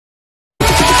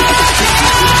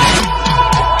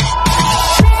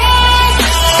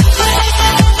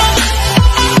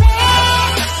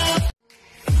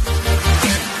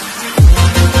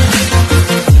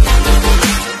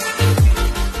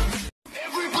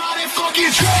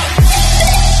fucking truck.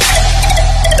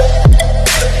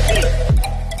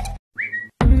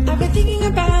 I've been thinking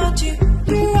about you.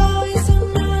 You're always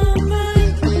on my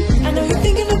mind. I know you're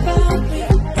thinking about me,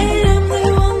 and I'm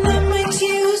the one that makes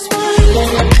you smile.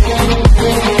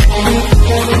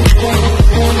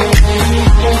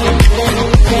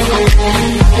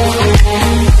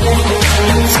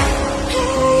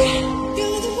 Hey,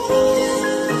 you're the one.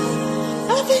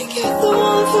 I think you're the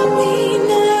one for me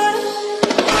now.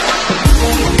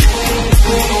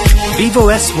 Vivo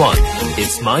S1.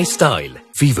 It's my style.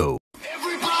 Vivo.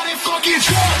 Everybody fucking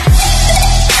truck.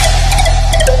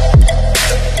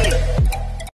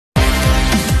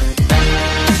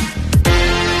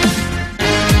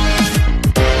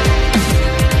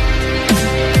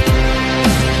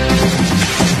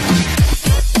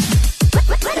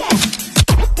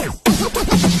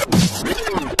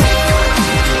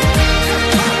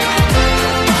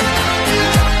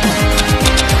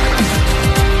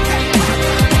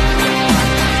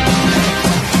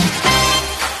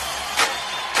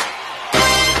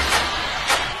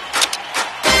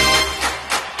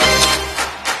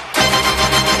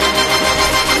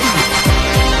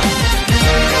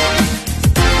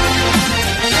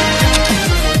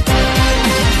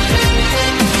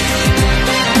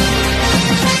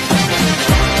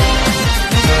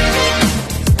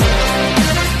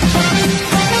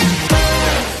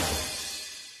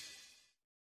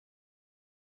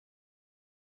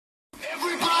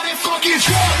 Everybody fucking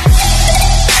truck.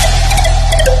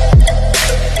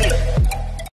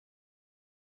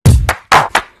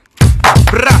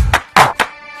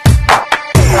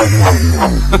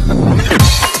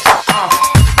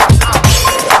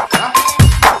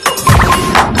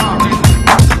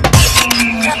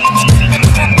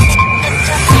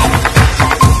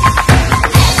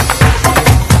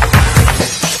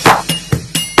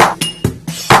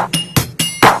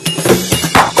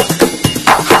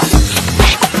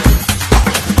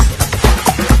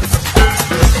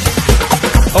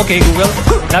 Okay,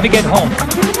 Google, navigate home.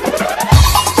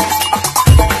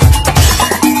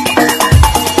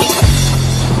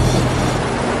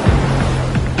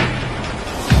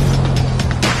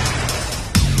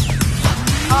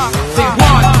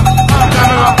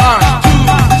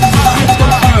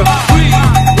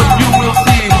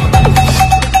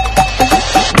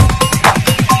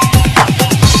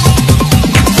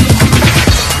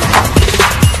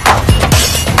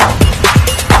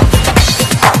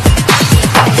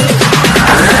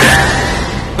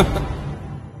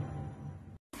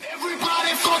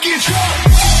 Everybody fucking truck.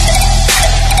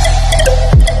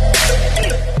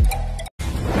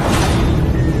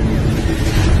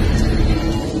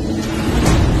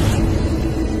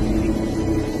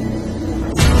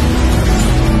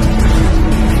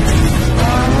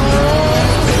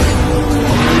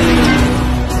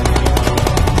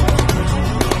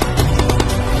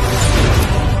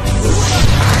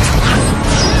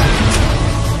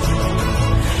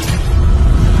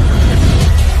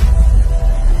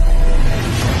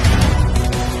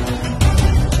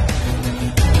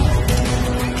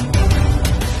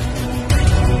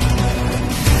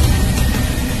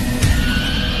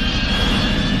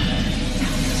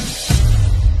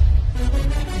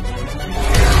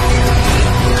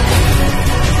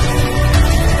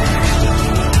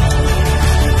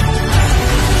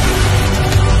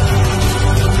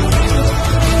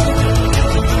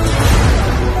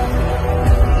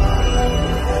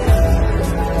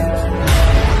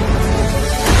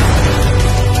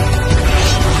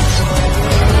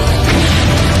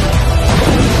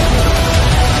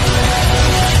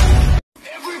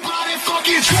 Everybody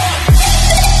fucking truck.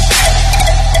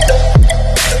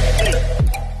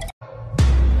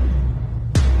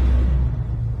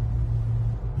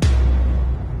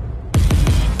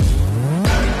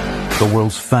 The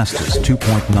world's fastest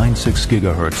 2.96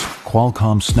 GHz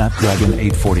Qualcomm Snapdragon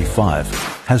 845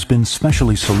 has been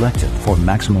specially selected for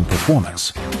maximum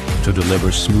performance to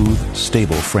deliver smooth,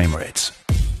 stable frame rates.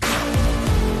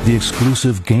 The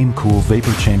exclusive GameCool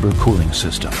vapor chamber cooling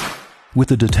system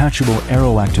with a detachable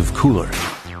aeroactive cooler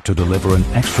to deliver an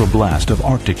extra blast of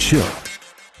Arctic chill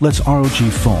lets ROG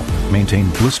Phone maintain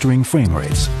blistering frame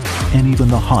rates in even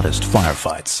the hottest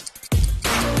firefights.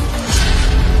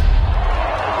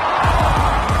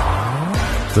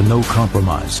 The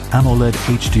no-compromise AMOLED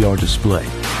HDR display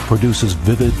produces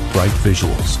vivid, bright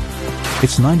visuals.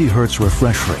 Its 90 Hz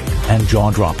refresh rate and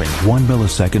jaw-dropping 1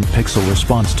 millisecond pixel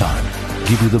response time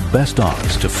give you the best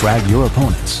odds to frag your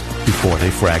opponents before they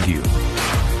frag you.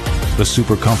 The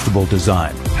super comfortable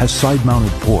design has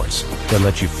side-mounted ports that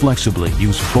let you flexibly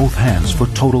use both hands for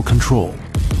total control.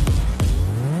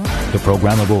 The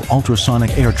programmable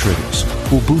ultrasonic air triggers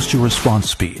will boost your response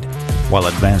speed, while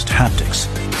advanced haptics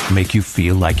make you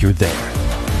feel like you're there.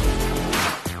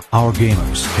 Our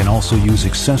gamers can also use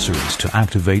accessories to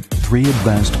activate 3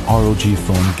 advanced ROG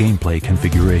Phone gameplay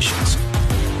configurations.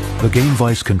 The Game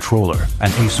Vice controller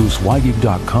and Asus WiGig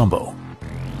dock combo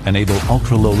enable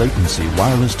ultra-low latency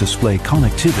wireless display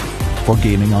connectivity for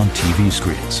gaming on TV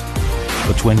screens.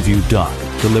 The twin-view dock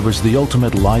delivers the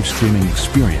ultimate live streaming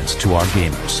experience to our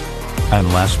gamers. And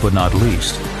last but not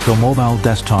least, the mobile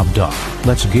desktop dock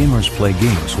lets gamers play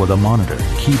games with a monitor,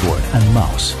 keyboard, and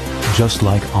mouse, just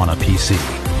like on a PC.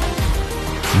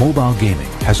 Mobile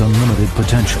gaming has unlimited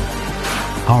potential.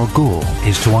 Our goal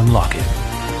is to unlock it.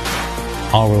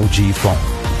 ROG Phone,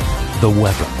 the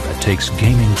weapon that takes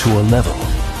gaming to a level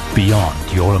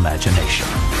beyond your imagination.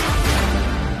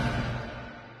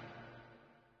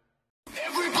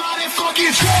 Everybody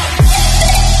fucking drunk.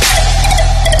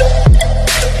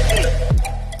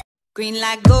 Green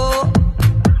light go,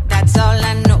 that's all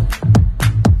I know.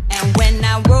 And when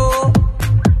I roll